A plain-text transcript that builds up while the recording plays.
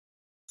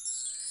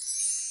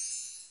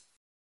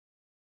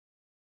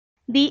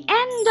The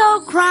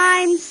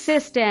endocrine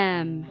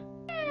system.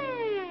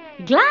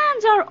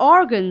 Glands are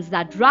organs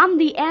that run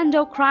the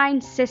endocrine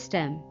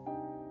system.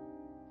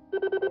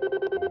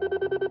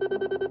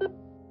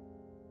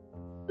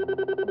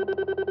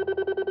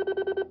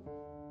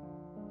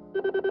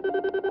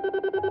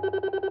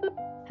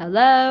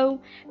 Hello,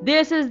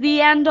 this is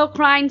the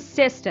endocrine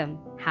system.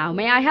 How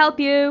may I help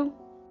you?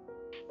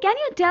 Can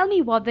you tell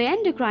me what the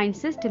endocrine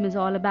system is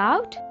all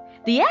about?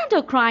 The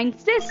endocrine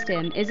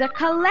system is a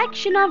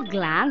collection of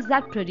glands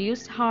that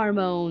produce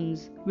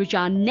hormones, which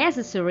are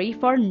necessary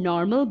for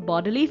normal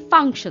bodily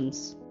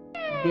functions.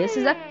 This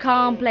is a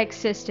complex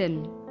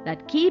system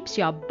that keeps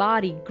your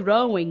body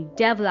growing,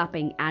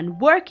 developing, and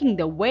working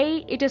the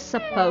way it is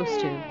supposed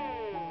to.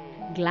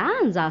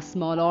 Glands are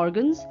small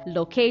organs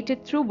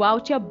located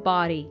throughout your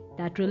body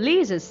that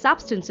releases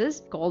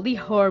substances called the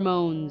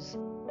hormones.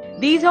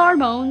 These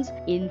hormones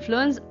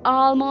influence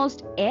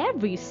almost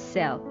every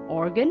cell,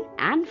 organ,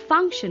 and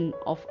function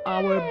of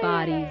our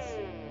bodies.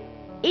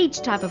 Each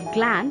type of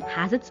gland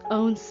has its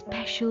own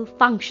special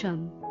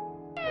function.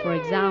 For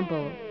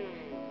example,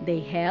 they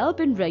help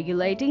in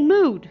regulating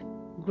mood,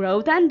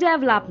 growth and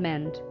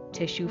development,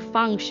 tissue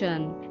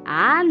function,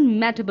 and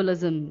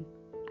metabolism,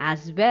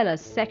 as well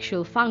as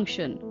sexual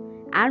function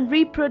and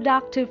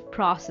reproductive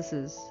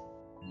processes.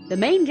 The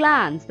main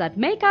glands that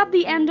make up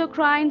the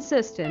endocrine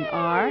system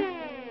are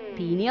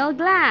pineal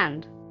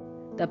gland.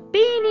 The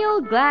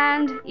pineal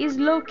gland is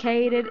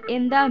located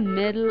in the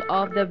middle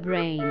of the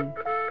brain.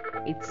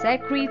 It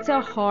secretes a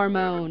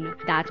hormone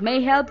that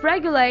may help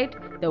regulate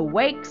the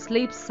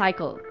wake-sleep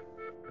cycle.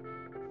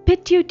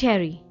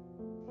 Pituitary.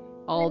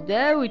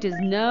 Although it is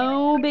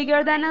no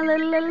bigger than a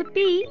little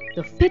pea,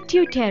 the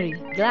pituitary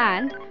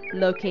gland,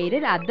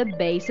 located at the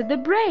base of the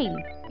brain,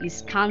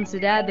 is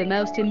considered the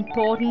most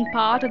important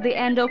part of the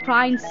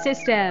endocrine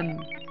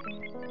system.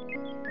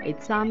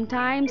 It's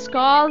sometimes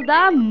called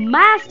the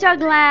master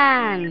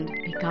gland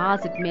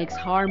because it makes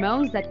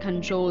hormones that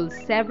control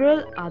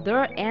several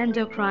other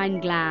endocrine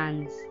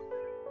glands.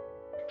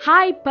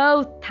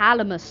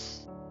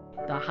 Hypothalamus.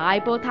 The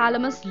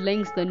hypothalamus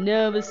links the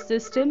nervous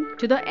system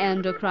to the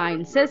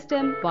endocrine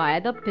system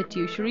via the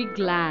pituitary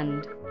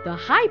gland. The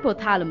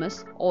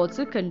hypothalamus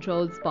also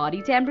controls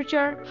body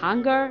temperature,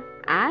 hunger,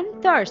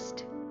 and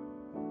thirst.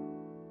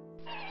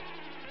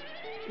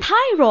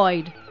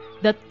 Thyroid.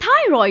 The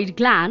thyroid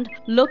gland,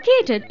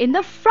 located in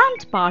the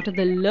front part of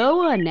the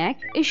lower neck,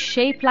 is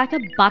shaped like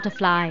a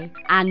butterfly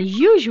and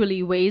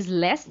usually weighs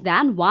less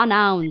than 1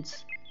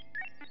 ounce.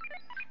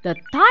 The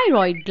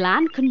thyroid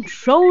gland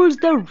controls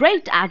the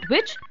rate at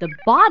which the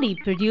body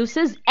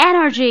produces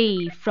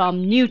energy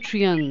from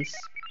nutrients.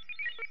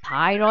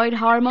 Thyroid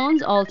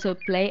hormones also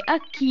play a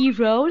key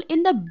role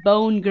in the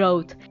bone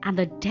growth and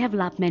the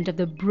development of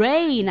the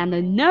brain and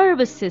the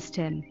nervous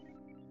system.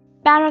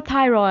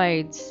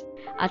 Parathyroids.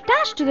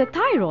 Attached to the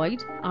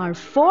thyroid are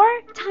 4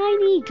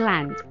 tiny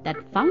glands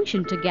that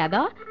function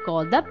together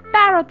called the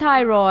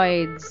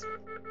parathyroids.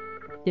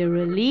 They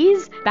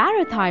release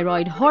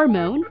parathyroid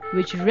hormone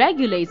which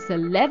regulates the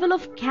level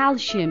of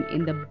calcium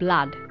in the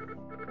blood.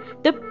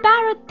 The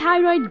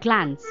parathyroid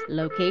glands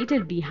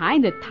located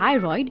behind the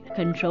thyroid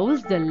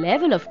controls the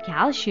level of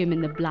calcium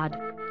in the blood.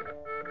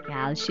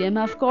 Calcium,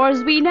 of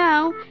course, we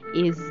know,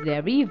 is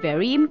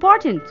very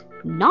important,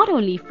 not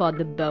only for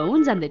the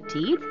bones and the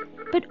teeth,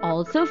 but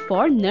also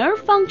for nerve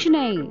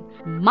functioning,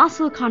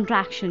 muscle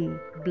contraction,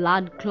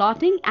 blood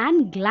clotting,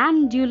 and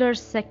glandular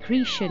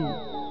secretion.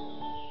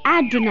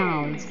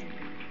 Adrenals.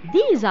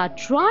 These are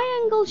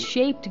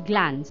triangle-shaped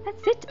glands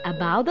that sit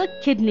above the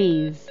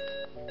kidneys.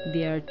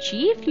 They are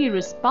chiefly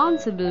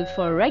responsible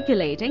for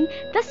regulating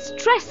the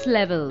stress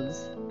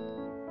levels.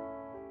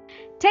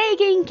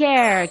 Taking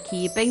care,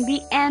 keeping the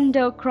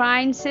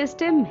endocrine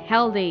system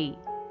healthy.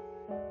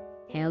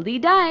 Healthy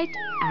diet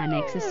and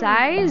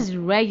exercise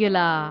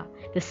regular.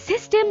 The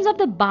systems of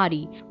the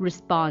body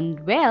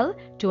respond well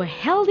to a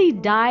healthy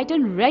diet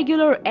and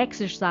regular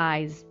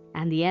exercise,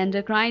 and the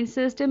endocrine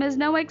system is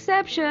no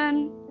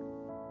exception.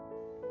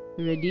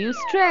 Reduce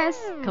stress,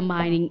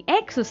 combining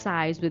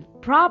exercise with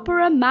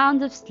proper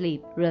amounts of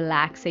sleep,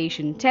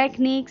 relaxation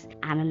techniques,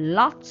 and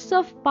lots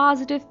of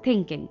positive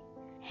thinking.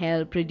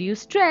 Help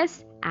reduce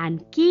stress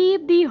and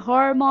keep the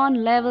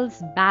hormone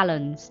levels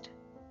balanced.